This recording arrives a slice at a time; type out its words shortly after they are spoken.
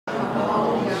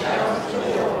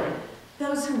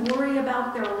who worry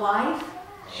about their life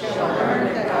shall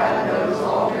learn that God knows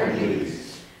all their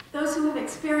needs. Those who have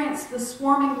experienced the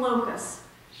swarming locusts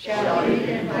shall eat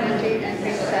in plenty and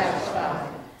be satisfied.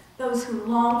 Those who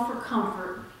long for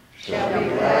comfort shall be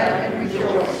glad and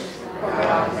rejoice, for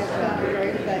God has done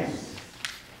great things.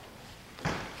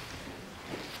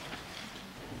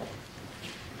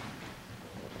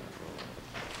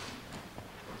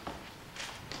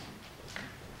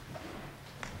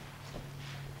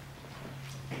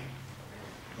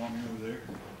 Want me over there?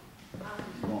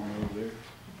 You want me over there?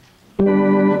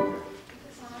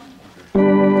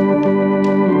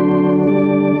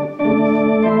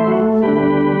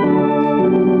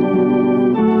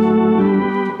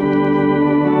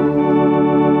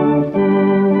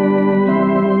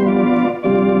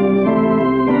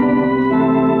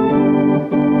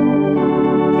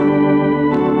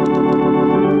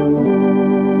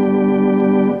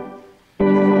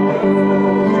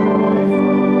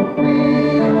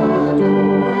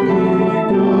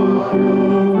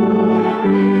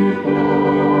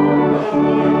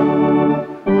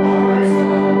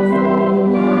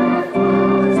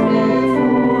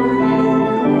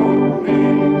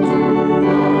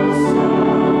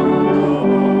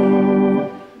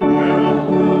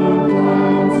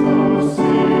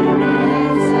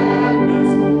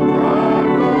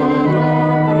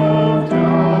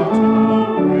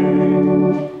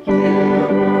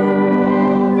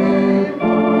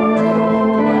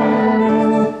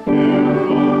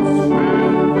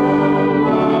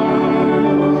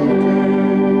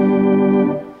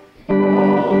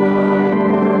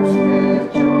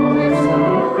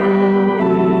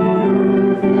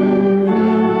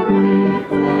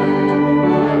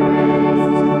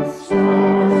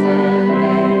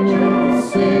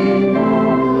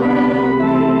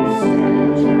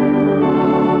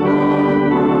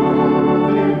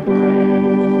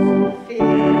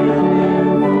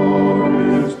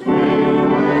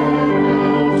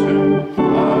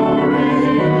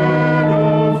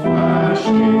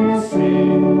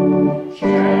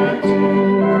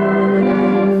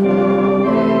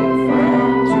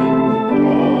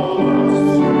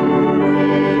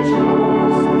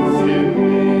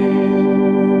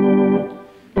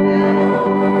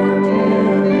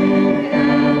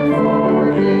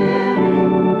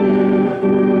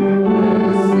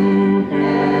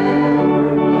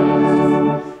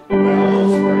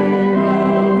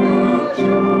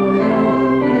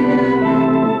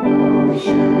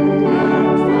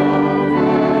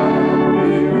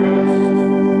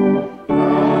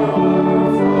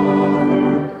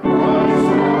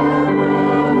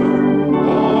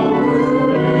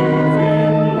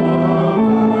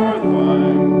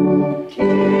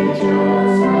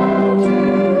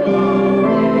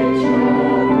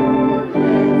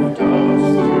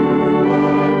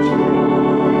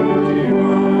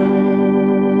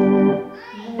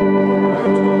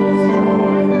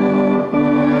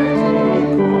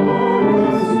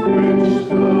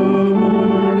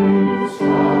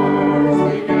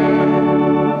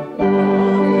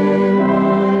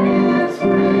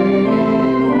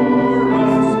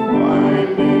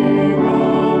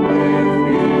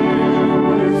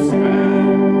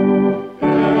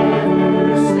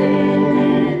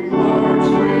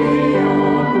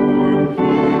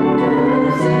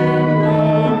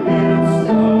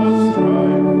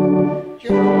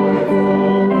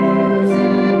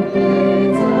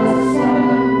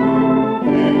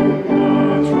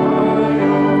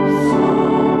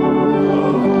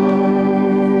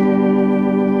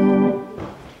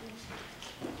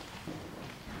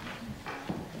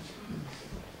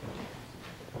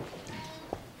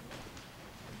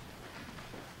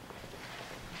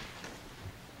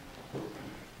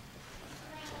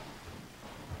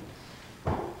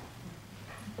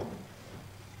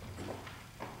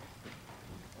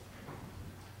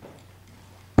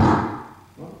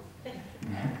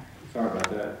 Sorry about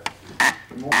that.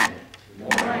 Good morning.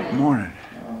 Good morning.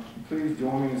 Please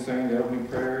join me in saying the opening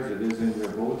prayers. It is in your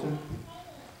bulletin.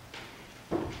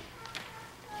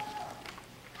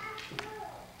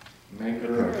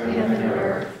 Maker of heaven and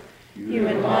earth, you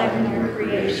enliven your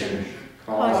creation,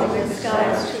 causing the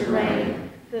skies to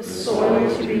rain, the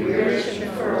soil to be rich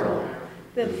and fertile,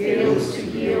 the fields to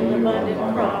yield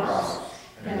abundant crops,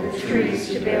 and the trees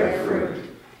to bear fruit.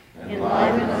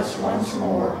 Enliven us once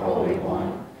more, Holy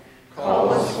One. Call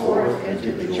us forth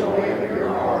into the joy of your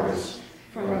harvest,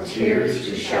 from tears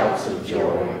to shouts of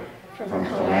joy, from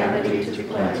calamity to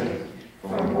plenty,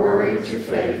 from worry to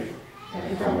faith,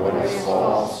 and from what is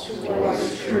false to what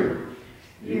is true.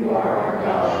 You are our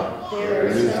God, there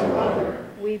is no other.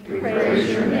 We praise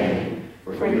your name,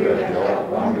 for you have dealt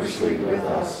wondrously with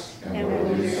us, and and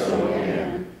will do so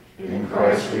again. In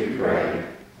Christ we pray.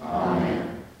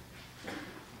 Amen.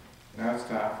 Now it's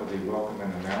time for the welcome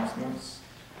and announcements.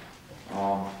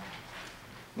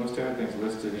 Most everything's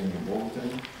listed in your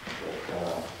bulletin,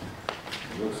 but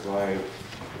it looks like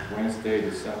Wednesday,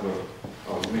 December,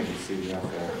 oh, you may be seated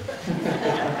out there.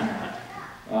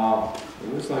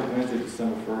 It looks like Wednesday,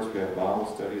 December 1st, we have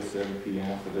Bible study at 7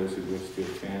 p.m. for those who wish to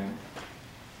attend.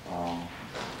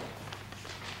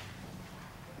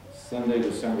 Sunday,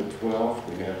 December 12th,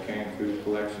 we have canned food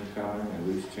collection coming and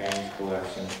loose change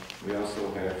collection. We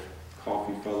also have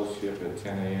coffee fellowship at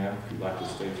 10 a.m. if you'd like to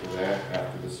stay for that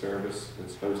after the service.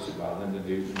 It's hosted by Linda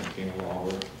Newton and Tina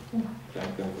Lawler.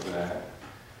 Thank them for that.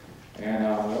 And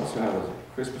we also have a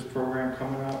Christmas program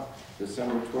coming up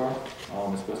December 12th.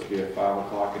 It's supposed to be at 5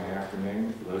 o'clock in the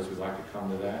afternoon for those who'd like to come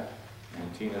to that.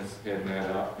 And Tina's heading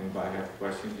that up. Anybody have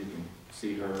questions, you can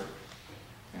see her.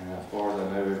 And as far as I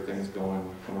know, everything's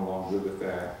coming along good with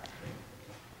that.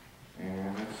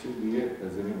 And that should be it.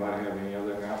 Does anybody have any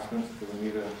other announcements that we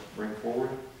need to bring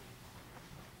forward?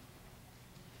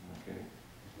 Okay.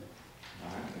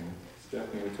 All right. And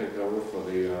Stephanie will take over for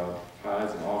the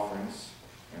tithes and offerings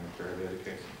and the prayer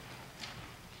dedication.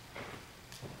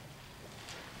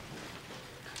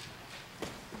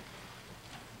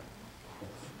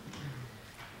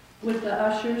 Would the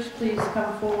ushers please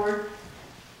come forward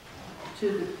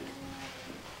to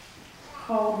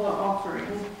call the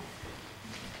offering?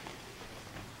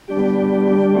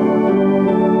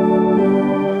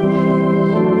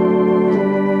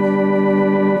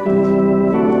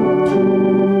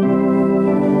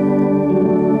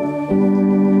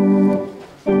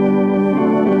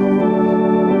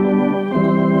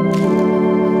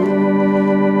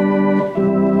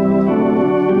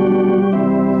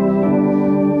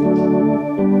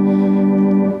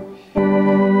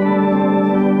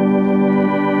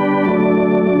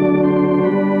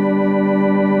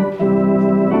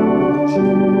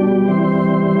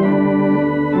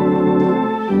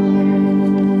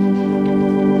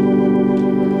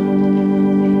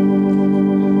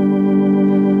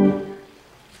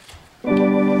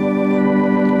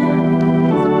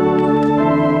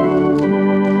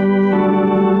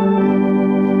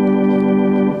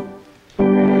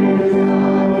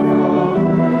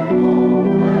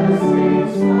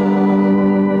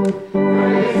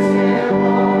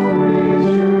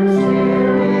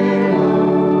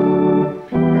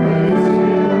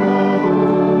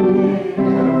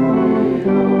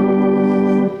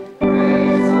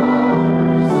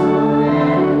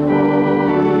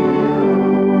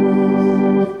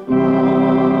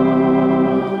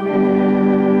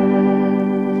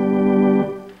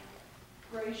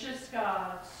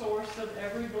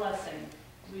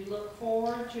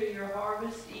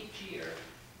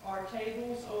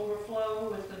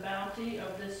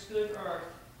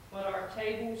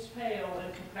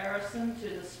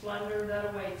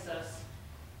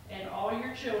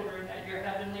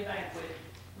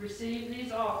 Receive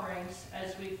these offerings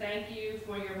as we thank you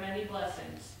for your many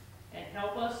blessings, and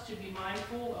help us to be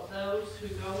mindful of those who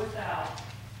go without,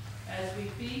 as we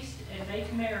feast and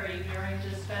make merry during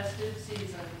this festive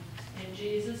season. In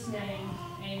Jesus' name,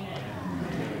 amen.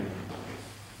 Amen.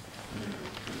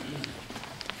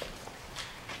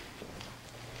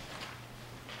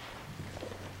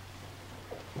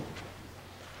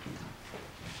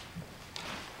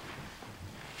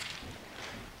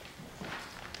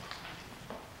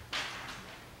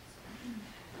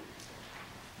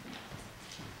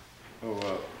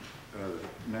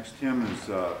 Next hymn is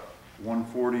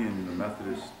 140 in the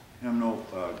Methodist hymnal,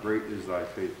 Great is Thy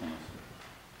Faithfulness.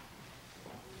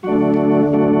 There is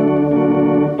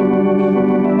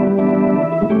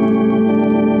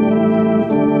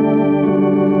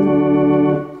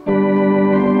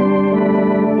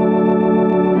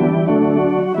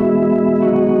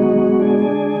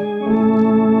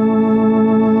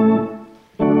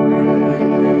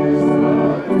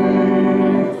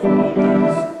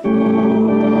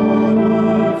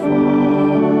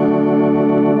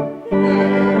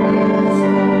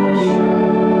no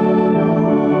shadow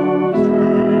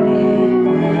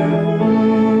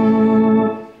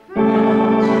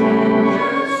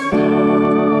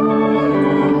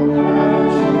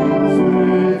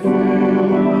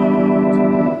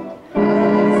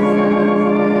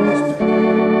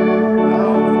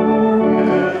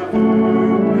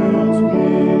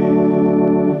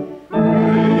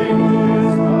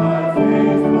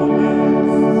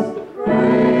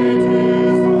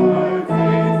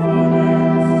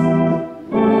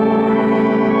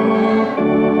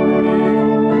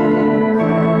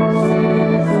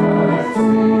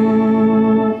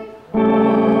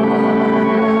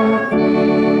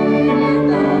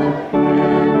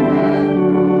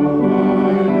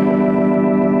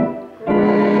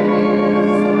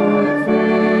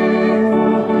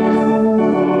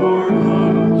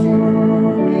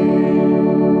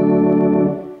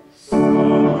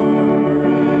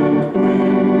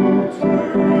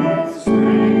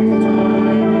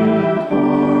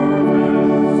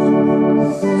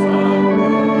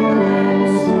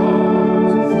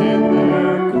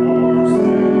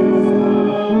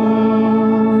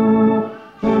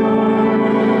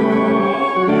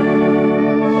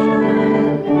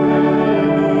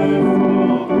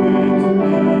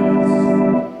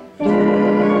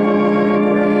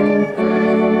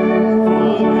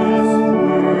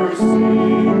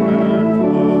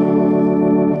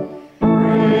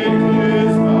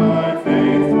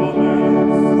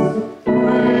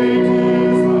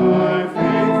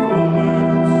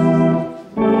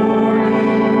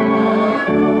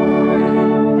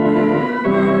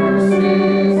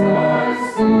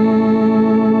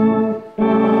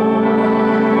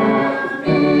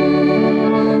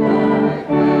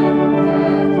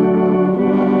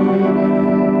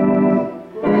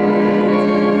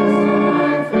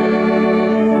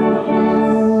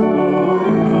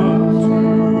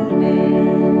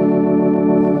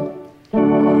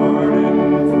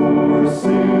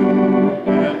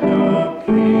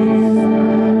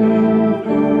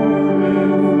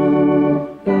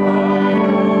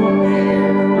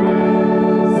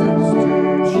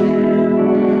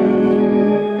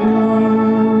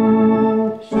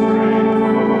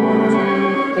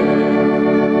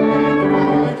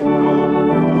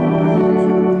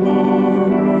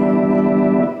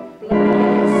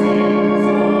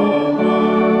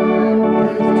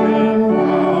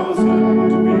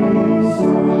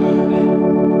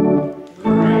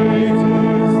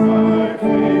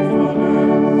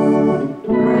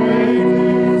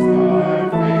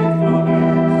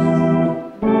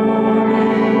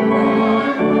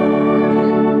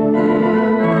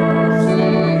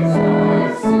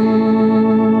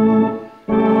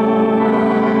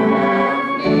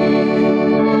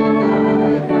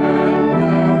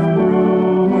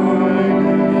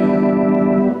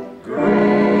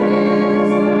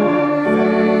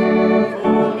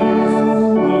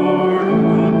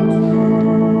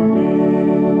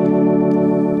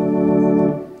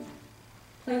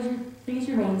Please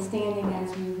remain standing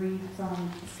as we read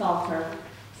from Psalter,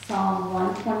 Psalm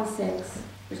 126,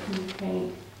 which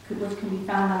can be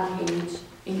found on page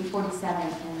 847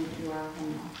 in your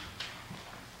hymnal.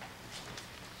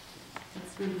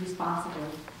 Let's read responsibly.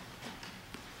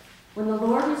 When the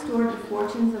Lord restored the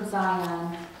fortunes of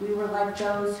Zion, we were like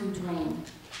those who dream.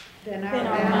 Then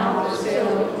our mouth was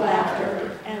filled with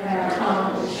laughter, and our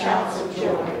tongue with shouts of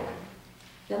joy.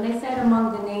 Then they said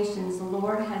among the nations, the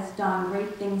Lord has done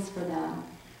great things for them.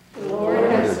 The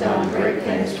Lord has done great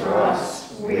things for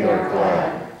us. We are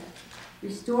glad.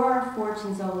 Restore our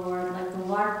fortunes, O Lord, like the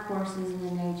water courses in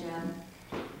the Negev.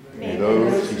 May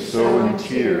those who sow in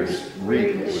tears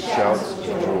reap with shouts of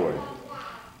joy.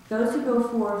 Those who go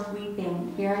forth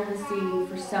weeping, bearing the seed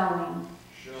for sowing,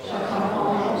 Shall come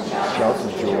home with Shouts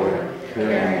of joy,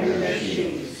 carrying their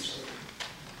sheaves.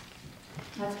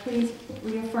 Let's please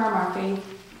reaffirm our faith,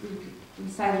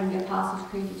 reciting the Apostles'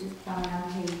 Creed, which is found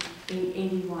on page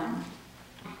 881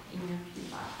 in your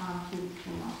pew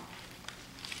hymnal.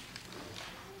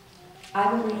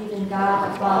 I believe in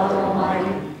God the Father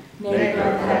Almighty, maker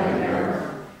of heaven and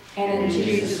earth, and in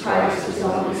Jesus Christ, his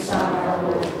only Son,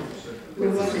 our Lord, who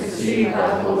was conceived by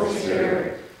the Holy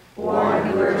Spirit, born of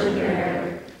the Virgin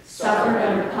Mary, suffered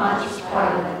under Pontius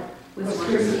Pilate, was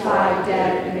crucified,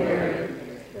 dead, and buried.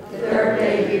 The third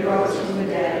day he rose from the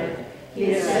dead.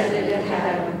 He ascended into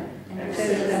heaven, and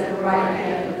sits at the right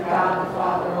hand of God the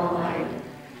Father Almighty.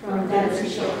 From thence he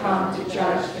shall come to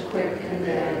judge the quick and the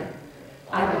dead.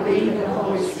 I believe in the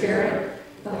Holy Spirit,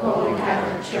 the Holy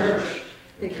Catholic Church,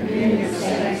 the communion of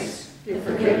saints, the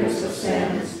forgiveness of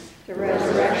sins, the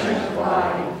resurrection of the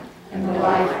body, and the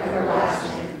life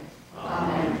everlasting.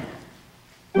 Amen.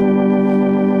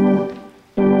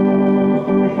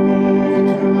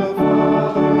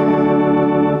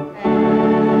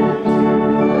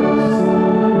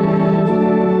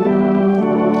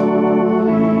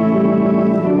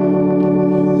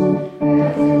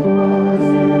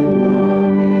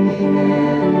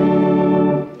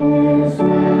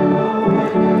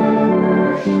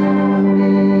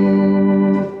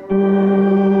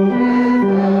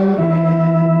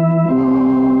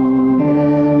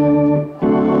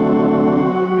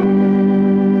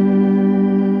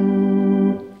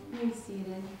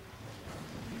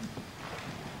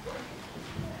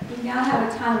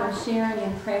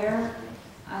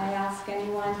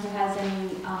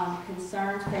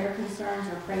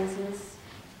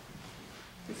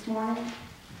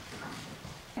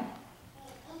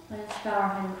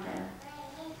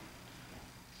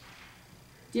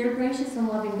 Dear gracious and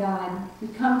loving God, we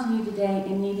come to you today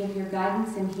in need of your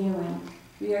guidance and healing.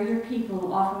 We are your people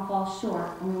who often fall short,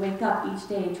 and we wake up each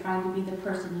day trying to be the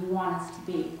person you want us to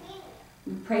be.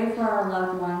 We pray for our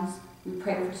loved ones. We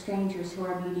pray for strangers who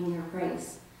are needing your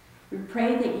grace. We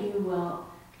pray that you will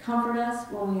comfort us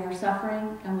when we are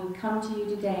suffering, and we come to you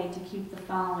today to keep the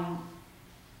following.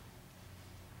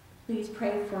 Please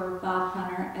pray for Bob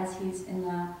Hunter as he's in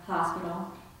the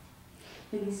hospital.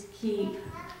 Please keep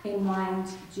in mind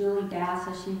Julie Bass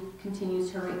as she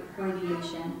continues her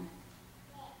radiation.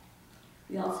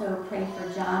 We also pray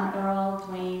for John, Earl,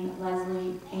 Dwayne,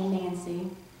 Leslie, and Nancy.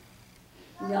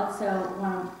 We also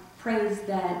want to praise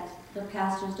that the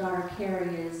pastor's daughter,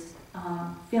 Carrie, is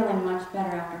feeling much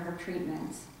better after her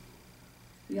treatments.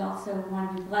 We also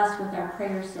want to be blessed with our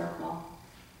prayer circle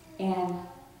and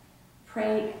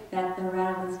pray that the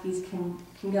Radolinskis can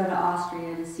go to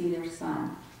Austria to see their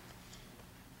son.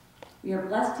 We are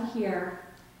blessed to hear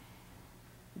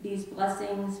these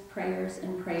blessings, prayers,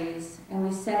 and praise, and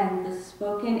we send the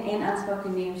spoken and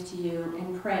unspoken names to you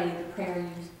and pray the prayer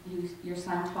your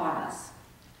Son taught us.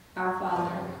 Our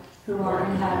Father, who art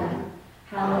in heaven,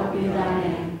 hallowed be thy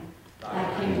name.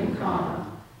 Thy kingdom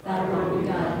come, thy will be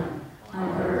done, on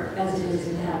earth as it is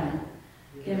in heaven.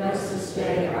 Give us this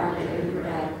day our daily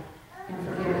bread, and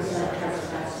forgive us our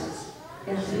trespasses,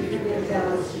 as we forgive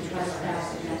those who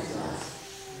trespass against us.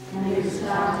 And lead us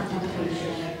not into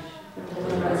temptation, but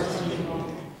deliver us from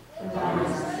evil. For thine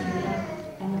is the kingdom,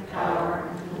 and the power,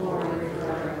 and the glory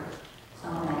forever.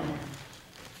 Amen.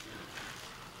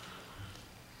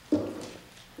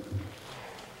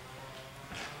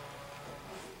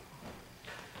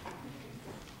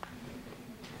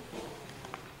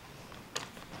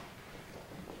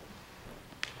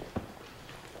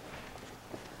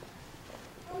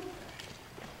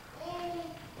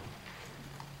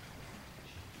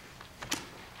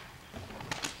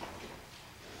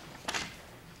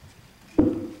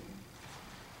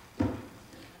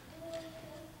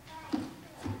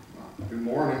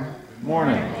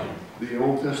 Morning. The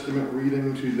Old Testament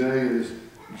reading today is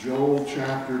Joel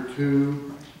chapter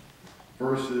 2,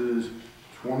 verses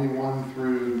 21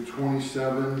 through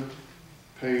 27,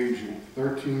 page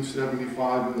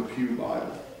 1375 in the Pew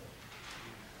Bible.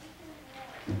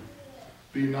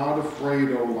 Be not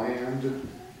afraid, O land.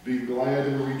 Be glad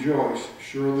and rejoice.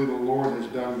 Surely the Lord has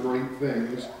done great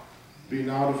things. Be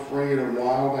not afraid of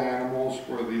wild animals,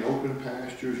 for the open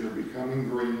pastures are becoming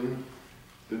green.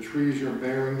 The trees are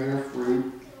bearing their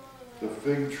fruit. The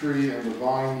fig tree and the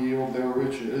vine yield their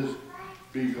riches.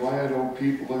 Be glad, O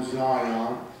people of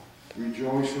Zion.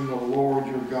 Rejoice in the Lord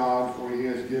your God, for he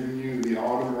has given you the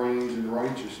autumn rains in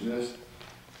righteousness.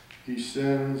 He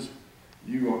sends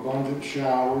you abundant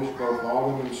showers, both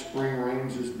autumn and spring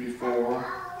rains as before.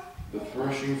 The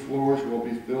threshing floors will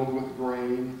be filled with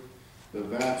grain. The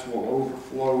vats will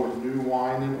overflow with new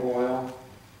wine and oil.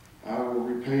 I will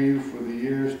repay you for the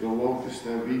years the locusts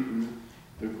have eaten,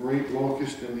 the great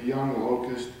locust and the young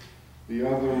locust, the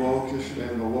other locust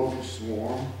and the locust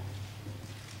swarm.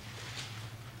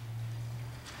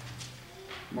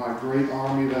 My great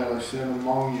army that I send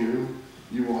among you,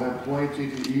 you will have plenty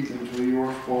to eat until you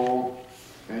are full,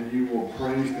 and you will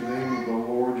praise the name of the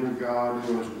Lord your God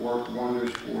who has worked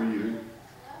wonders for you.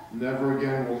 Never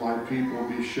again will my people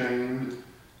be shamed.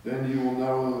 Then you will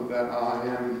know that I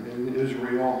am in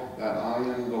Israel, that I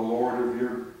am the Lord of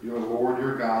your Lord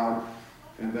your God,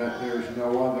 and that there is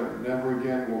no other. Never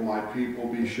again will my people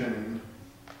be shamed.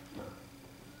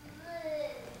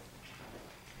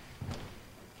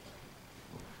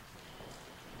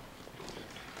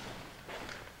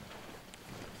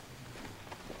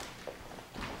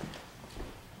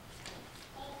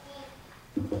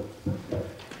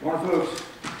 Morning, folks.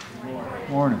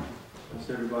 Morning. How's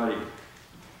everybody?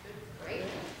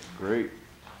 Great.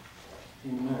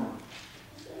 Amen.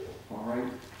 All right.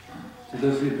 So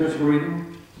this is the epistle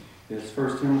reading. It's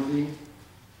 1 Timothy.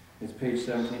 It's page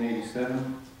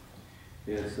 1787.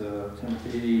 It's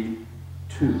Timothy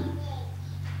 2,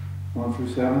 1 through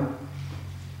 7.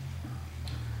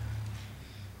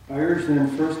 I urge then,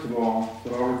 first of all,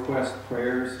 that all requests,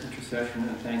 prayers, intercession,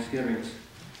 and thanksgivings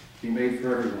be made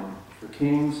for everyone, for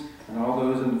kings and all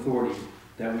those in authority,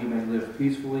 that we may live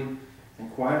peacefully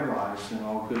and quiet lives in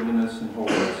all goodliness and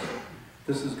holiness.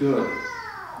 This is good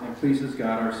and pleases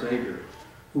God our Savior,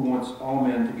 who wants all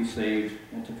men to be saved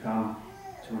and to come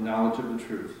to a knowledge of the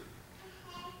truth.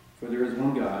 For there is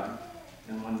one God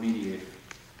and one mediator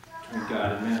between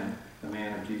God and men, the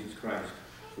man of Jesus Christ,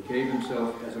 who gave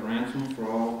himself as a ransom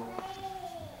for all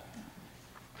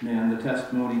men, the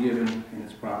testimony given in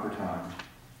its proper time.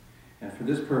 And for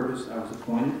this purpose I was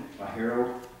appointed a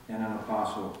herald and an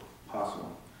apostle.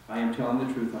 I am telling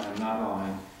the truth, I am not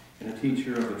lying, and a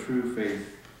teacher of the true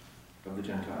faith of the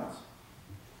Gentiles.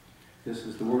 This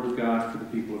is the word of God for the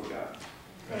people of God.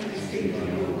 Thanks be to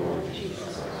you, Lord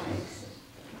Jesus Christ.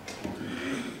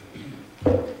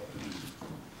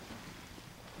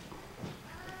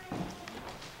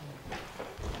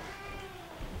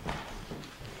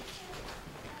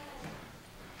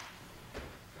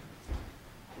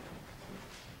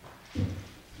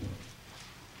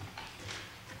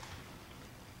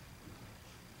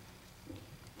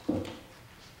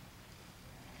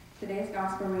 Today's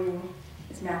gospel reading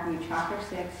is Matthew chapter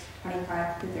 6,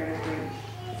 25 to 33.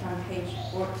 It's on page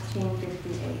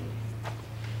 1458.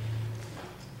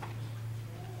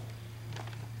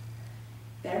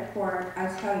 Therefore, I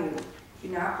tell you, do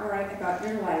not worry about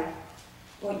your life,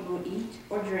 what you will eat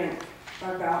or drink,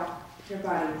 or about your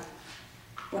body.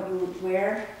 What you will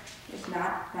wear, is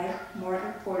not life more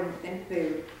important than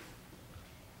food,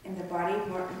 and the body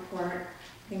more important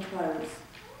than clothes?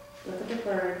 Look at the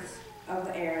birds of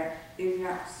the air. They do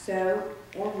not sow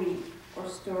or reap or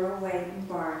store away in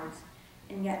barns,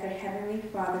 and yet their heavenly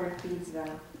Father feeds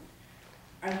them.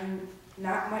 Are you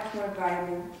not much more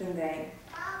valuable than they?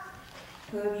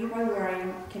 Who of you by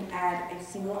worrying can add a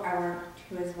single hour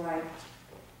to his life?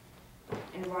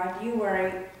 And why do you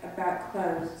worry about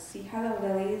clothes? See how the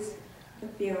lilies of the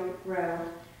field grow.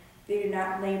 They do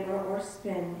not labor or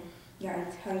spin. Yet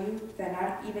I tell you that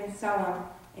not even Solomon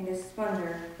in his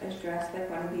splendor was dressed like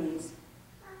one of these.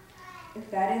 If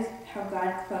that is how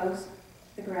God clothes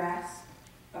the grass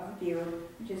of the field,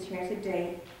 which is here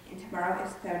today and tomorrow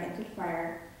is thrown into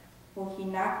fire, will he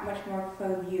not much more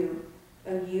clothe you,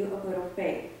 O you of little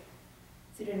faith?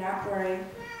 So do not worry,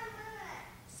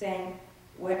 saying,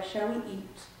 what shall we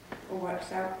eat, or what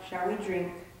shall we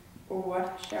drink, or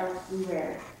what shall we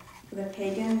wear? For the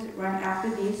pagans run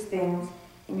after these things,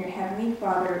 and your heavenly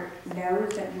Father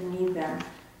knows that you need them.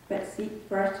 But seek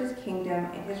first his kingdom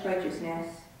and his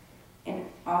righteousness, and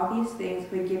all these things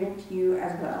will be given to you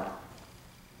as well.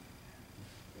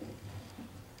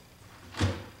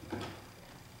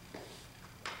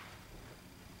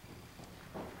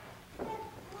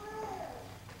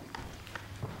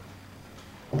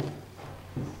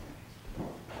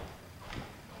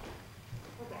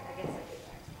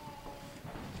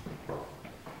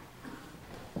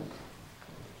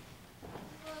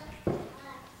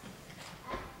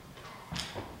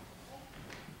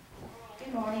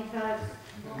 Morning, folks.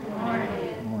 Good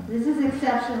morning. This is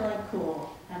exceptionally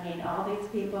cool. I mean, all these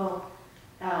people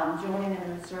joining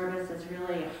in the service is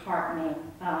really heartening.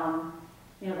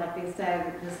 You know, like they say,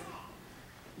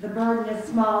 the burden is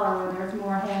smaller when there's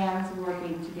more hands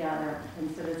working together,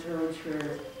 and so it's really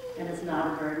true, and it's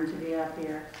not a burden to be up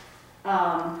here.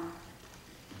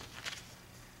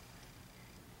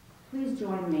 Please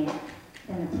join me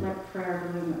in a prayer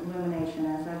of illumination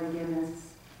as I begin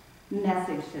this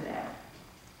message today.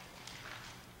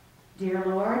 Dear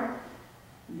Lord,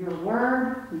 your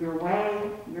word, your way,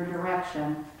 your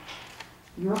direction,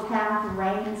 your path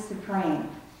reigns supreme.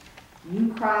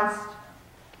 You, Christ,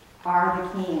 are the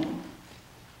King.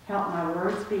 Help my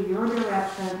words be your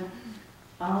direction,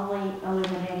 only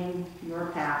illuminating your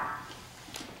path.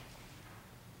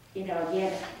 You know,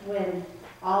 again, when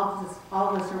all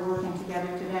of us are working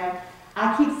together today,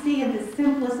 I keep seeing the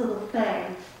simplest little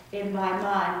thing in my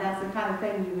mind. That's the kind of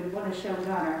thing you would want to show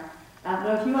Gunnar. I don't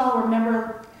know if you all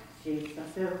remember, geez, I'm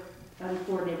so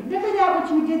uncoordinated. Remember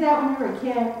that when you did that when you were a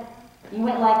kid? You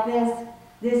went like this.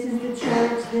 This is the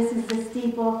church. This is the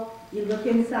steeple. You look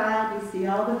inside. You see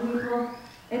all the people.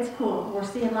 It's cool. We're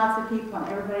seeing lots of people and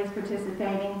everybody's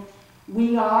participating.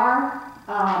 We are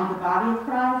the body of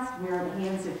Christ. We're the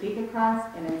hands and feet of Christ.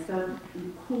 And it's so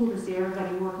cool to see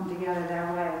everybody working together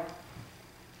that way.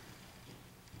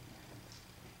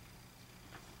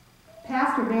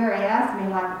 Pastor Barry asked me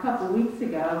like a couple weeks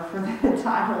ago for the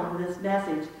title of this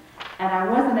message, and I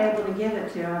wasn't able to give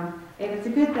it to him. And it's a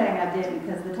good thing I didn't,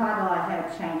 because the title I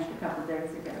had changed a couple days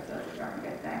ago, so it's a darn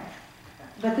good thing.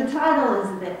 But the title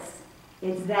is this.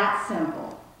 It's that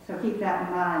simple. So keep that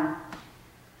in mind.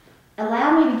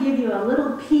 Allow me to give you a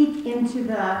little peek into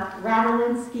the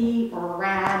Radolinski or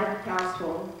Rad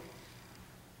household.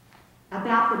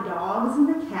 About the dogs and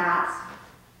the cats,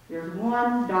 there's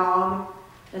one dog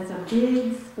that's a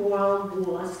big spoiled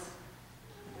wuss.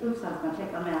 Oops, I was going to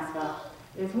take my mask off.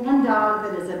 There's one dog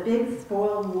that is a big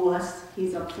spoiled wuss.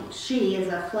 She is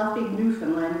a fluffy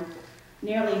Newfoundland,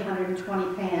 nearly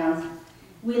 120 pounds.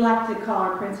 We like to call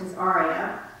her Princess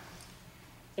Aria.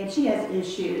 And she has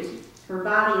issues. Her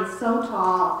body is so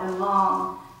tall and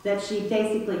long that she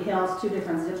basically hails 2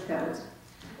 different zip codes.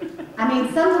 I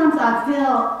mean, sometimes I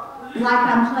feel like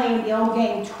I'm playing the old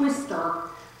game Twister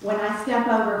when I step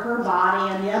over her body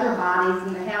and the other bodies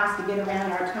in the house to get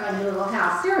around our tiny little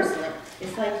house. Seriously.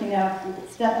 It's like, you know,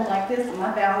 stepping like this and my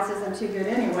balance isn't too good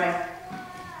anyway.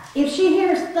 If she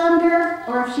hears thunder,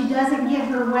 or if she doesn't get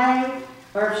her way,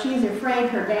 or if she's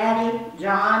afraid her daddy,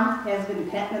 John, has been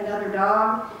petting another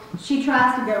dog, she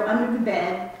tries to go under the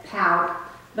bed, pout,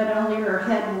 but only her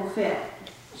head will fit.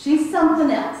 She's something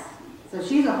else. So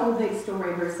she's a whole big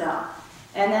story herself.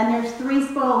 And then there's 3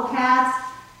 spoiled cats.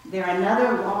 They're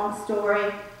another long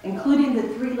story, including the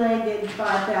 3-legged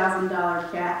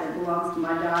 $5,000 cat that belongs to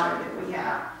my daughter that we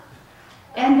have.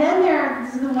 And then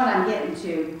this is the one I'm getting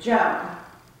to, Joe.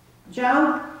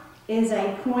 Joe is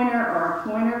a pointer or a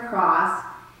pointer cross.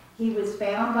 He was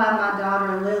found by my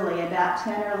daughter Lily about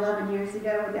 10 or 11 years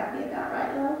ago. Would that be about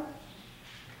right, Lily?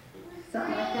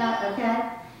 Something like that,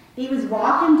 okay? He was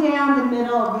walking down the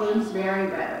middle of Bloomsbury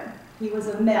Road. He was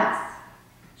a mess.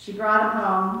 She brought him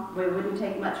home, but it wouldn't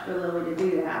take much for Lily to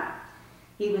do that.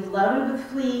 He was loaded with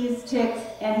fleas, ticks,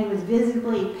 and he was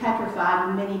visibly petrified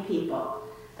of many people,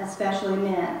 especially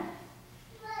men.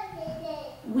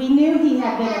 We knew he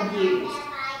had been abused.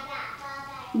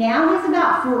 Now he's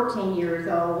about 14 years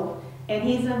old, and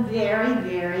he's a very,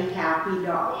 very happy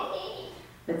dog.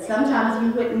 But sometimes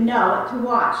you wouldn't know it to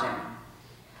watch him.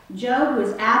 Job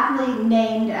was aptly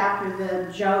named after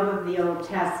the Job of the Old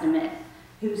Testament,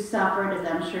 who suffered, as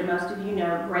I'm sure most of you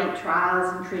know, great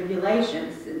trials and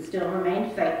tribulations and still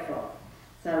remained faithful.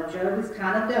 So Job has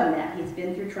kind of done that. He's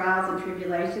been through trials and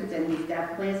tribulations, and he's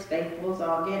definitely as faithful as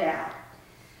all get out.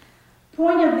 My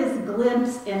point of this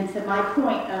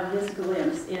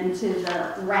glimpse into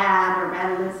the Rad or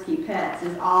Radolinski pets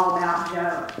is all about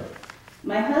Job.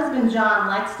 My husband John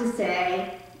likes to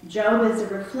say Job is a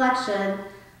reflection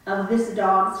of this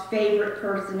dog's favorite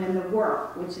person in the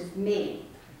world, which is me.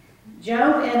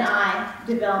 Job and I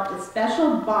developed a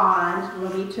special bond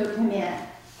when we took him in.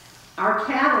 Our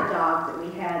cattle dog that we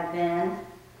had then,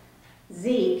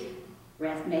 Zeke,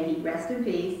 may he rest in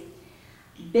peace,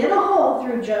 bit a hole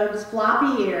through Job's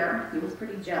floppy ear. He was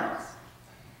pretty jealous.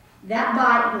 That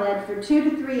bite bled for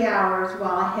 2 to 3 hours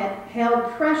while I had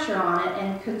held pressure on it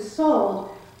and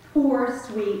consoled poor,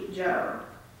 sweet Job.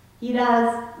 He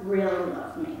does really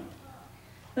love me.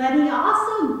 But he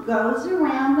also goes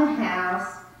around the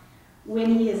house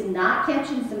when he is not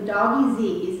catching some doggy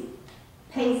Z's,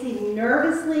 pacing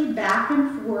nervously back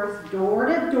and forth, door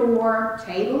to door,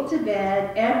 table to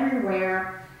bed,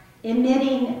 everywhere,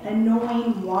 emitting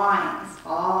annoying whines a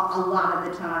lot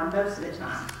of the time, most of the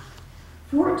time.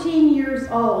 14 years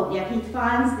old, yet he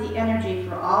finds the energy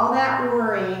for all that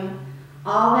worrying,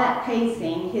 all that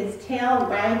pacing, his tail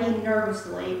wagging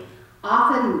nervously,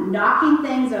 often knocking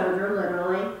things over,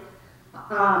 literally,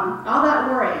 all that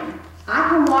worrying. I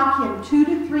can walk him 2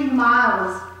 to 3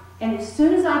 miles, and as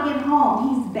soon as I get home,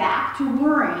 he's back to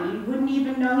worrying. You wouldn't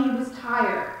even know he was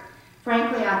tired.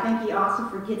 Frankly, I think he also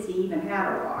forgets he even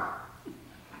had a walk.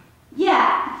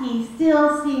 Yet, he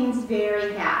still seems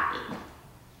very happy.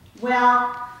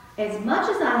 Well, as much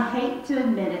as I hate to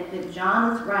admit it that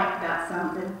John is right about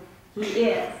something, he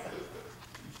is.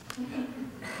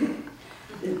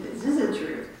 This is the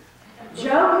truth.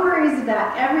 Joe worries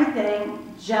about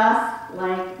everything just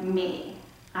like me.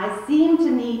 I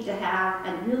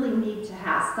really need to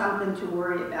have something to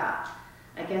worry about.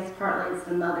 I guess partly it's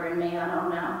the mother in me, I don't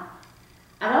know.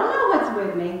 I don't know what's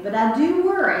with me, but I do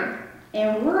worry,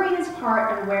 and worry is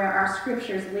part of where our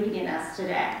scripture is leading us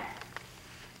today.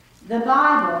 The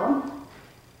Bible,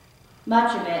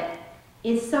 much of it,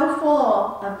 is so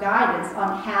full of guidance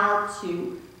on how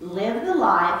to live the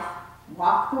life,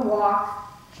 walk the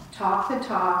walk, talk the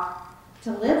talk,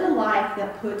 to live a life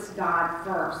that puts God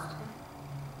first.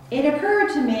 It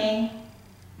occurred to me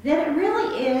that it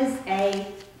really is a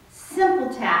simple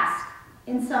task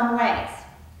in some ways.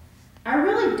 I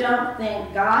really don't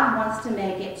think God wants to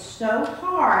make it so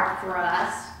hard for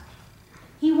us.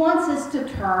 He wants us to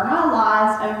turn our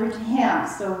lives over to Him,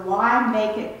 so why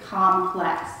make it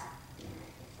complex?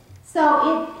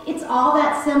 So it's all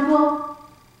that simple,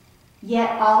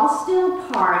 yet all still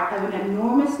part of an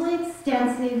enormously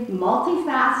extensive,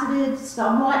 multifaceted,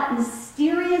 somewhat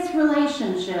mysterious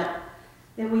relationship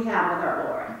that we have with our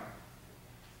Lord.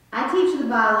 I teach the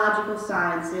biological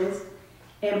sciences,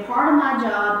 and part of my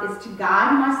job is to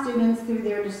guide my students through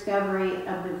their discovery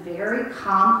of the very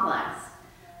complex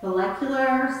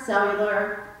molecular,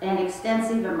 cellular, and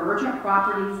extensive emergent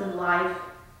properties of life,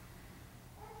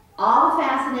 all the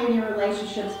fascinating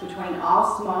relationships between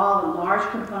all small and large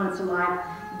components of life.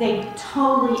 They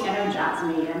totally energize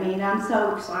me. I mean, I'm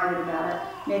so excited about it,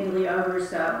 maybe over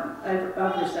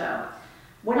so.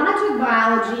 When I took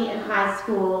biology in high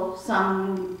school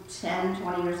some 10,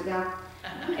 20 years ago,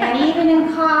 and even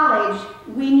in college,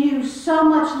 we knew so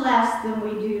much less than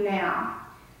we do now.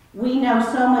 We know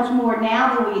so much more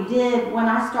now than we did when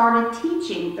I started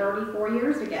teaching 34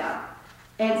 years ago,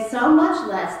 and so much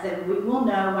less than we will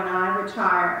know when I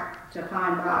retire to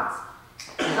Pine Box.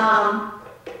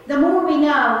 The more we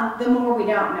know, the more we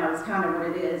don't know is kind of what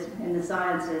it is in the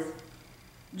sciences.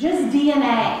 Just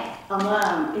DNA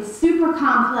alone is super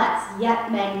complex,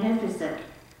 yet magnificent.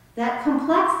 That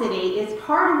complexity is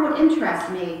part of what interests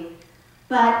me,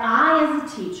 but I,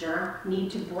 as a teacher,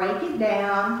 need to break it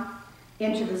down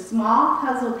into the small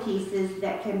puzzle pieces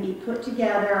that can be put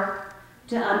together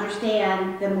to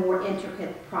understand the more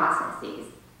intricate processes.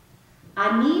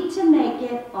 I need to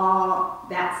make it all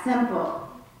that simple.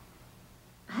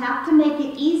 I have to make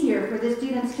it easier for the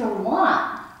students to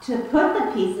want to put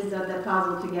the pieces of the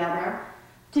puzzle together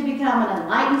to become an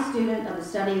enlightened student of the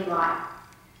study of life.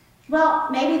 Well,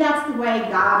 maybe that's the way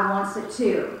God wants it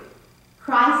too.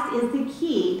 Christ is the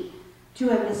key to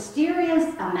a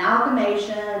mysterious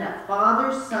amalgamation of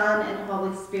Father, Son, and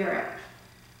Holy Spirit.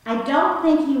 I don't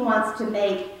think He wants to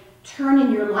make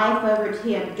turning your life over to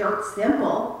Him dirt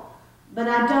simple, but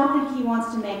I don't think He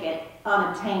wants to make it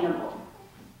unattainable.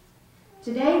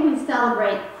 Today we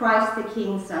celebrate Christ the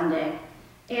King Sunday,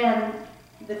 and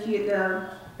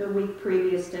the week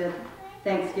previous to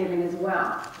Thanksgiving as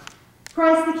well.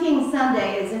 Christ the King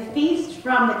Sunday is a feast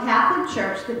from the Catholic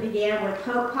Church that began with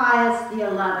Pope Pius XI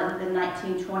in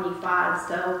 1925,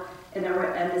 so in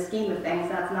the scheme of things,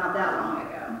 that's not that long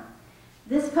ago.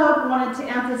 This Pope wanted to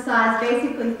emphasize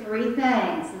basically 3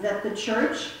 things: that the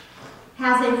Church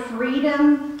has a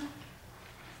freedom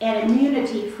and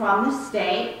immunity from the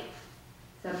state,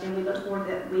 something we look for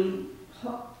that we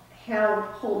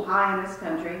hold high in this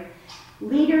country.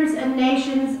 Leaders and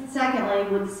nations, secondly,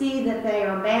 would see that they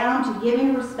are bound to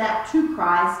giving respect to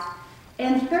Christ.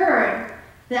 And third,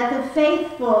 that the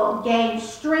faithful gain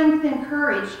strength and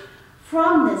courage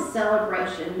from this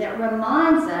celebration that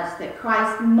reminds us that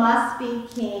Christ must be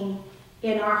King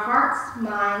in our hearts,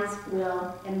 minds,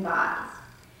 will, and bodies.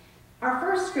 Our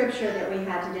first scripture that we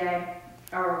had today,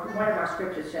 or one of our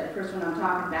scriptures today, the first one I'm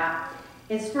talking about,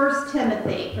 is 1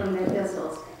 Timothy from the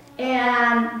epistles.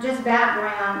 And just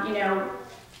background,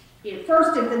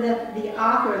 first the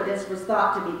author of this was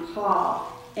thought to be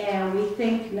Paul. and we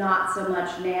think not so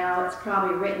much now. It's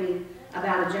probably written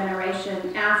about a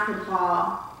generation after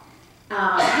Paul.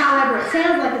 However, it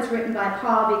sounds like it's written by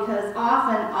Paul because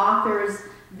often authors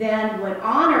then would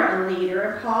honor a leader,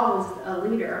 and Paul was a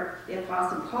leader, the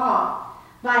Apostle Paul,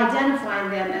 by identifying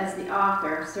them as the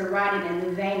author, so writing in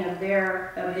the vein of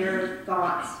their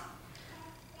thoughts.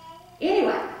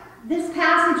 Anyway, this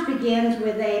passage begins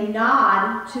with a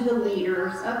nod to the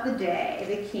leaders of the day,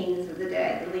 the kings of the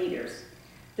day, the leaders.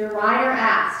 The writer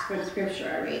asks, from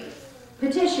Scripture I read,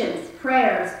 petitions,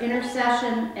 prayers,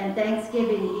 intercession, and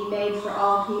thanksgiving be made for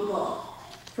all people,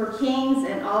 for kings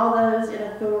and all those in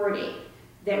authority,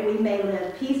 that we may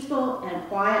live peaceful and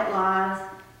quiet lives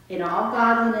in all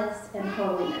godliness and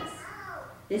holiness.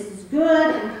 This is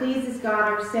good and pleases God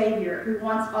our Savior, who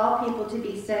wants all people to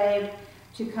be saved,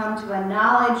 to come to a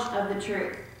knowledge of the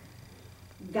truth.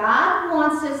 God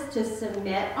wants us to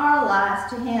submit our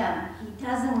lives to Him. He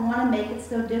doesn't want to make it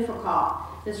so difficult.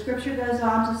 The Scripture goes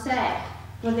on to say,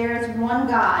 for there is one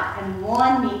God and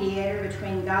one mediator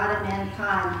between God and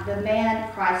mankind, the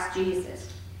man Christ Jesus.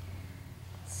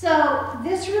 So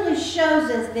this really shows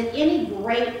us that any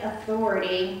great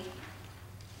authority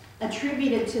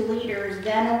attributed to leaders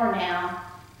then or now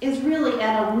is really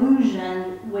an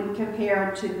illusion when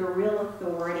compared to the real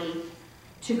authority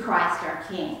to Christ our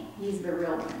King. He's the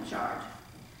real one in charge.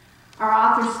 Our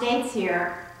author states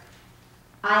here,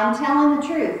 I am telling the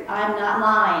truth, I am not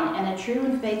lying, and a true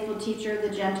and faithful teacher of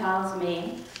the Gentiles,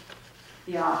 me,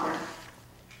 the author.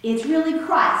 It's really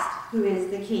Christ who is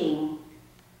the King.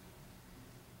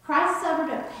 Christ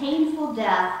suffered a painful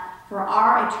death for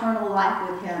our eternal life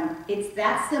with Him. It's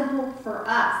that simple for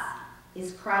us.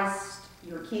 Is Christ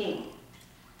your King?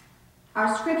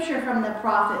 Our scripture from the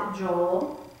prophet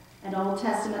Joel, an Old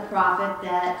Testament prophet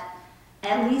that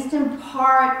at least in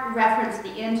part referenced the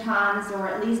end times, or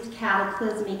at least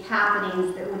cataclysmic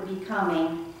happenings that would be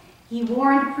coming. He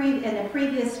warned in a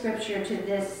previous scripture to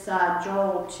this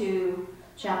Joel 2,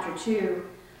 chapter 2,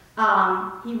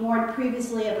 he warned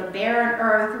previously of a barren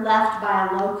earth left by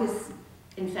a locust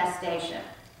infestation.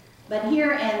 But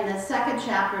here in the second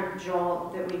chapter of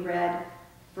Joel that we read,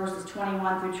 verses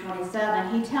 21 through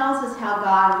 27, he tells us how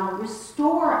God will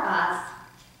restore us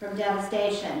from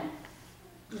devastation.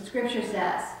 The scripture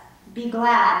says, be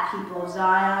glad, people of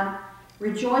Zion.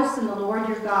 Rejoice in the Lord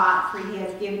your God, for He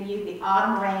has given you the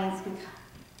autumn rains,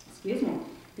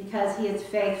 because He is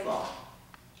faithful.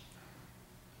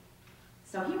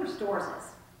 So He restores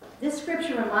us. This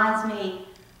scripture reminds me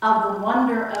of the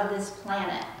wonder of this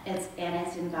planet and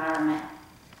its environment.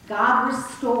 God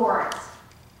restores.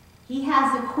 He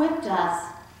has equipped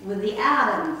us with the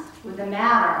atoms, with the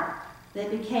matter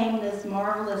that became this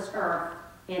marvelous earth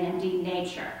and indeed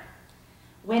nature.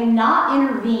 When not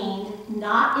intervened,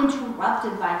 not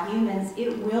interrupted by humans,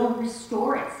 it will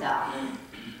restore itself.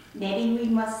 Maybe we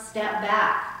must step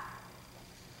back.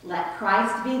 Let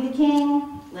Christ be the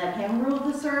King. Let Him rule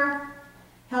this earth.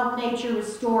 Help nature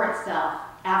restore itself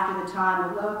after the time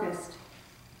of locust.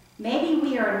 Maybe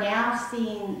we are now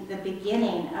seeing the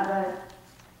beginning of a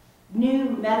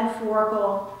new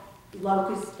metaphorical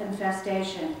locust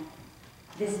infestation.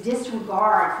 This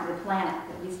disregard for the planet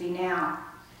that we see now.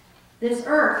 This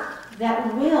earth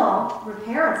that will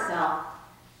repair itself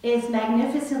is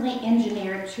magnificently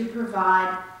engineered to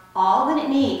provide all that it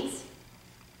needs,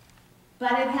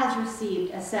 but it has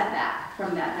received a setback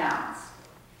from that balance.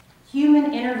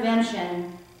 Human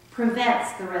intervention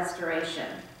prevents the restoration.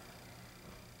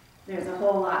 There's a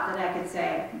whole lot that I could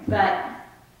say, but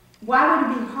why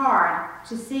would it be hard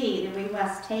to see that we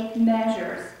must take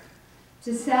measures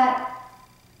to set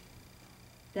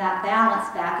that balance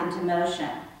back into motion?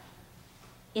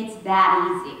 It's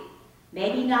that easy.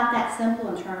 Maybe not that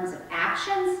simple in terms of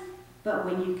actions, but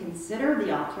when you consider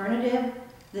the alternative,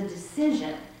 the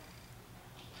decision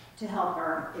to help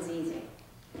her is easy.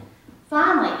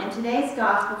 Finally, in today's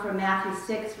gospel from Matthew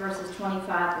 6, verses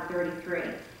 25 to 33,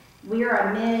 we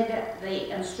are amid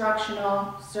the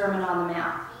instructional Sermon on the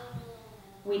Mount.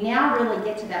 We now really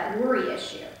get to that worry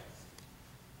issue.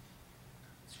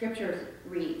 Scripture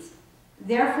reads,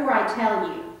 therefore I tell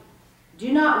you,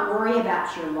 do not worry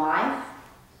about your life,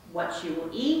 what you will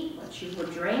eat, what you will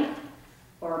drink,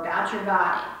 or about your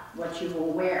body, what you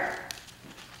will wear.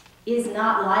 Is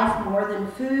not life more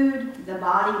than food, the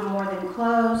body more than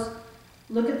clothes?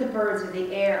 Look at the birds of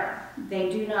the air.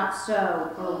 They do not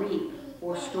sow or reap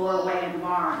or store away in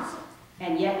barns,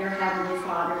 and yet your heavenly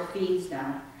Father feeds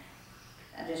them.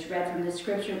 I just read from the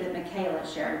scripture that Michaela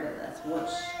shared with us,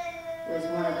 which was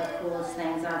one of the coolest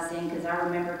things I've seen, because I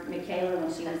remember Michaela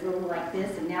when she was little like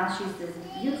this, and now she's this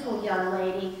beautiful young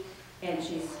lady, and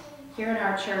she's here in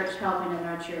our church, helping in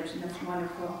our church, and that's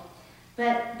wonderful.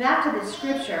 But back to the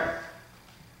scripture,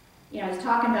 you know, he's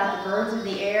talking about the birds of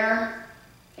the air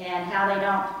and how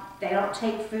they don't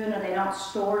take food or they don't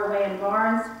store away in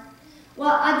barns.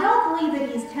 Well, I don't believe that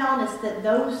he's telling us that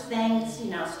those things,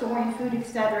 you know, storing food,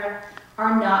 etc.,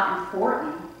 are not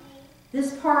important.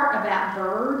 This part about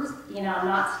birds, you know,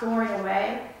 not storing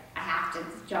away, I have to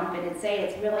jump in and say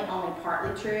it's really only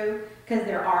partly true, because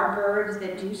there are birds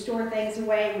that do store things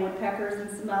away, woodpeckers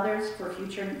and some others for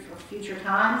future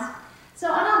times.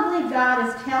 So I don't believe God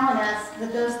is telling us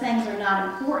that those things are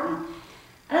not important.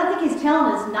 I don't think he's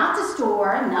telling us not to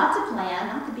store, not to plan,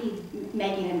 not to be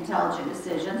making intelligent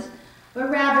decisions, but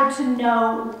rather to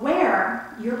know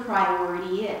where your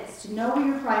priority is, to know where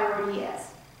your priority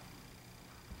is.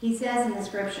 He says in the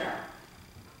scripture,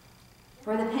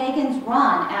 "For the pagans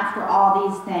run after all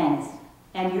these things,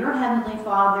 and your heavenly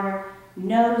Father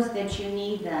knows that you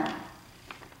need them.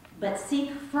 But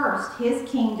seek first his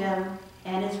kingdom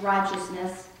and his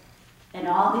righteousness, and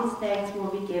all these things will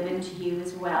be given to you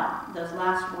as well." Those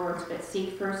last words, "but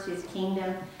seek first his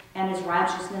kingdom and his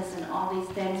righteousness, and all these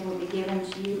things will be given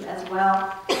to you as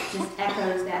well," just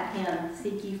echoes that hymn,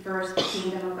 "Seek ye first the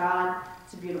kingdom of God."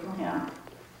 It's a beautiful hymn.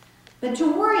 But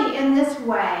to worry in this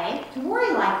way, to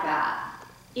worry like that,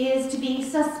 is to be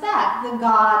suspect that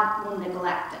God will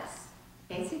neglect us.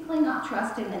 Basically not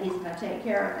trusting that he's going to take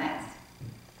care of things.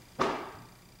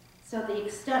 So the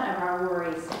extent of our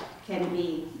worries can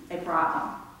be a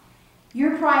problem.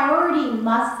 Your priority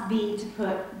must be to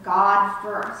put God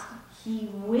first.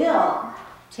 He will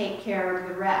take care of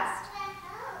the rest.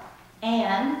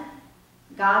 And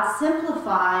God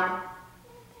simplified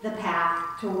the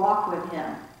path to walk with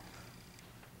him.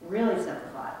 Really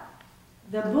simplified.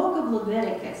 The book of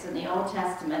Leviticus in the Old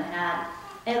Testament had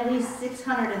at least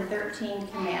 613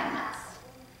 commandments.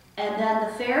 And then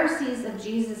the Pharisees of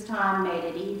Jesus' time made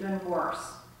it even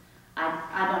worse.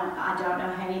 I don't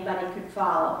know how anybody could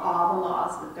follow all the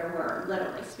laws that there were,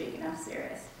 literally speaking, I'm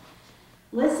serious.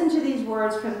 Listen to these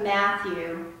words from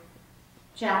Matthew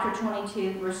chapter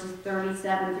 22, verses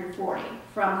 37 through 40,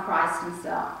 from Christ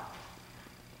himself.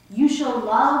 "You shall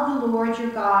love the Lord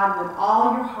your God with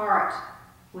all your heart,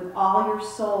 with all your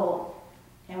soul,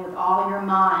 and with all your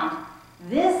mind.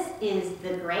 This is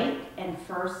the great and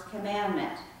first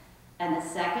commandment. And the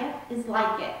second is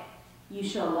like it. You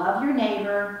shall love your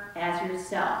neighbor as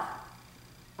yourself.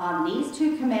 On these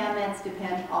two commandments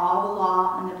depend all the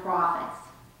law and the prophets.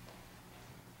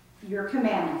 Your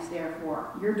commandments,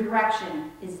 therefore, your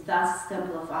direction is thus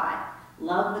simplified.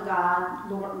 Love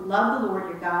the Lord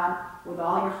your God with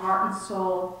all your heart and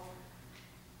soul,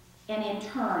 and in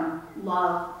turn,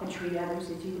 love and treat others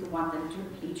as you would want them to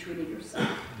be treated yourself."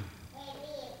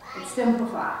 It's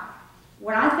simplified.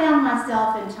 When I found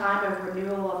myself in time of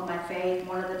renewal of my faith,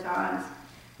 one of the times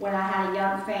when I had a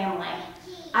young family,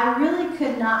 I really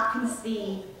could not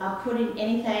conceive of putting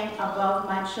anything above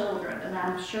my children. And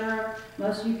I'm sure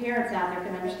most of you parents out there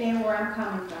can understand where I'm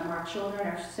coming from. Our children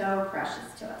are so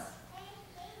precious to us.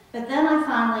 But then I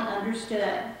finally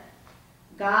understood.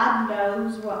 God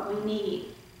knows what we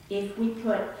need. If we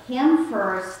put him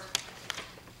first,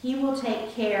 he will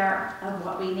take care of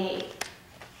what we need.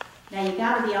 Now, you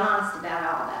got to be honest about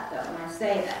all that, though, when I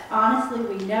say that. Honestly,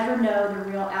 we never know the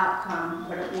real outcome,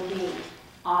 what it will be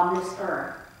on this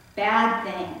earth. Bad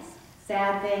things,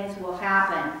 sad things will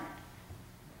happen.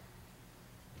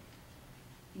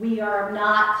 We are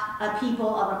not a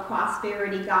people of a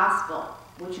prosperity gospel,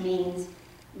 which means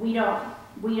we don't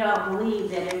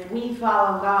believe that if we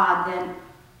follow God, then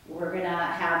we're going to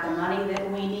have the money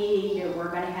that we need, and we're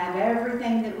going to have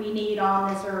everything that we need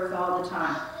on this earth all the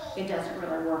time. It doesn't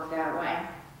really work that way.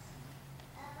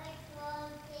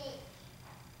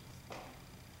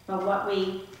 But what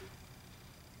we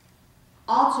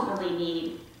ultimately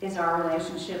need is our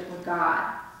relationship with God.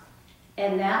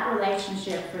 And that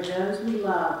relationship for those we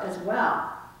love as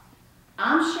well.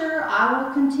 I'm sure I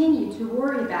will continue to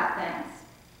worry about things.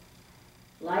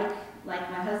 Like my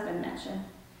husband mentioned.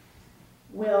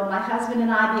 Will my husband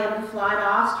and I be able to fly to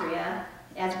Austria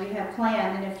as we have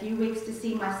planned in a few weeks to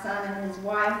see my son and his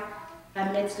wife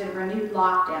amidst a renewed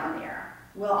lockdown there?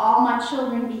 Will all my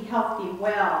children be healthy,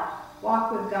 well,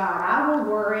 walk with God? I will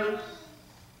worry,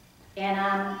 and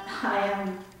I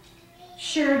am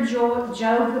sure Job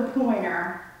the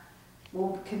pointer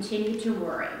will continue to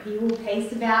worry. He will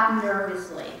pace about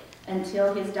nervously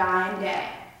until his dying day.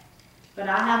 But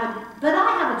I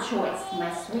have a choice.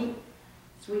 My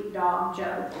sweet dog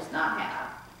Job does not have.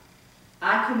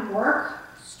 I can work,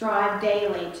 strive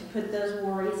daily to put those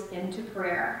worries into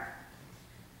prayer.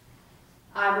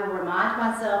 I will remind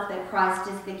myself that Christ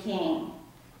is the King.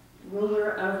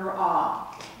 ruler over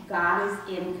all. God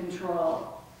is in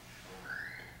control.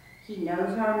 He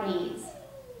knows our needs.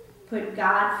 Put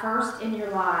God first in your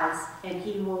lives and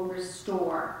He will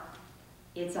restore.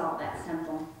 It's all that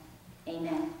simple.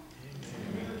 Amen.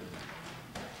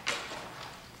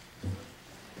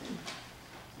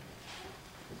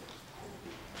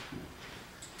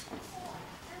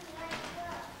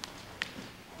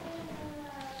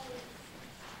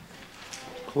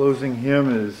 Closing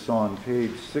hymn is on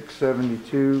page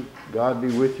 672, God Be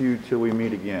With You Till We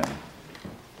Meet Again.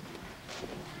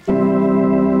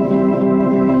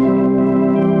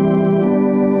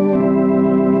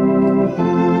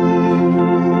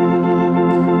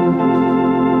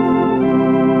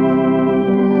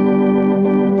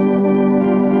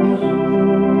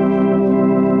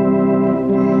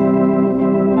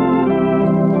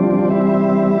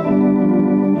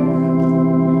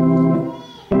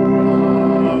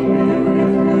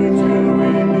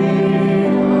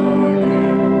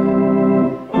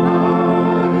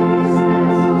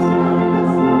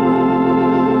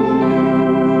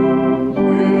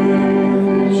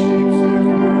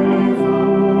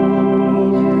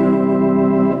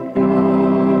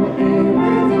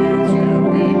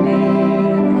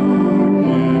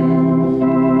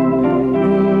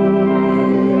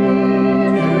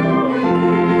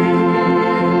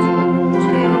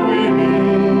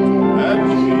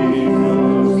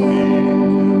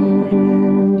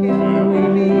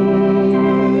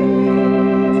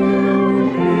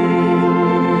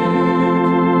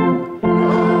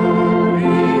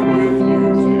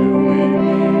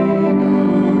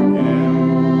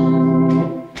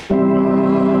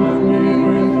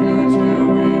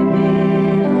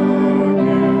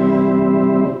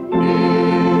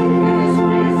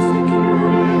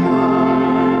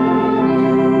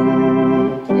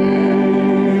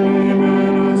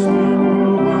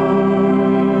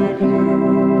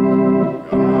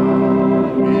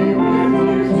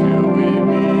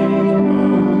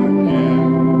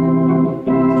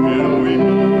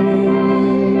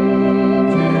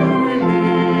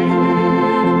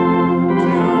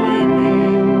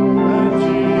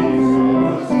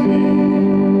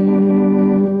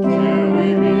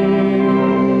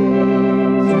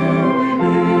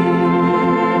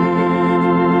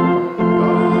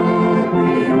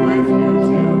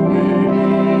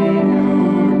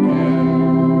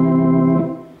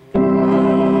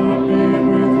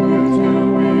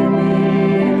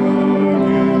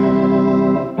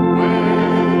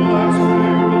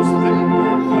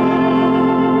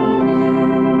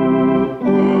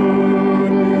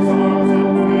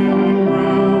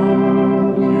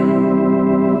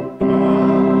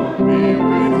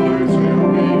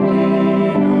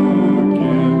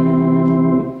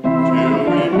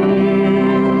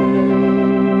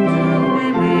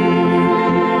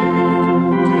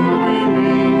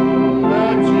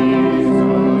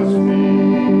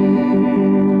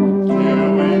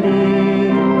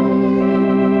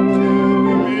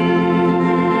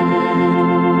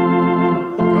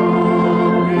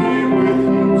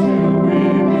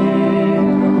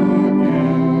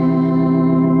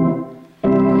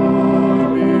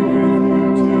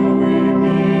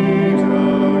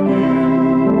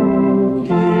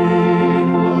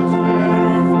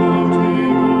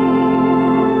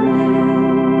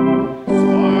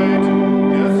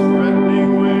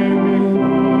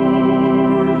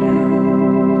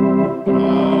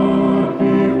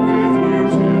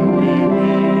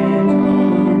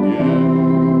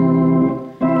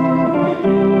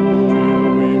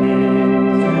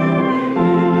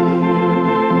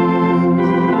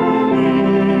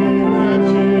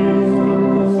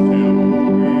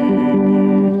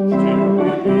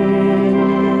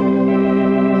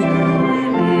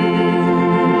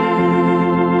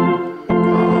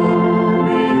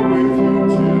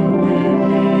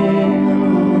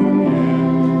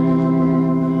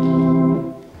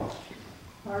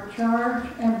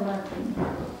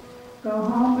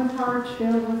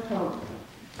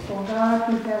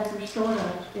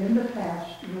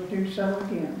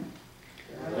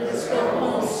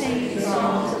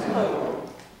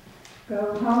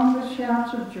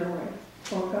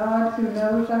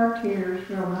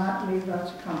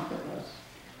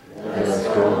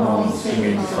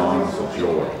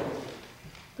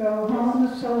 Go home,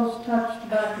 the souls touched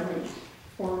by grief,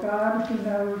 for God who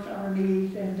knows our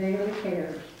needs and daily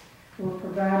cares will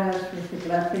provide us with the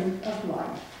blessings of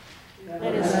life.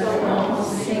 Let us go home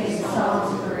singing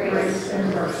songs of grace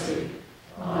and mercy.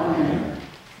 Amen.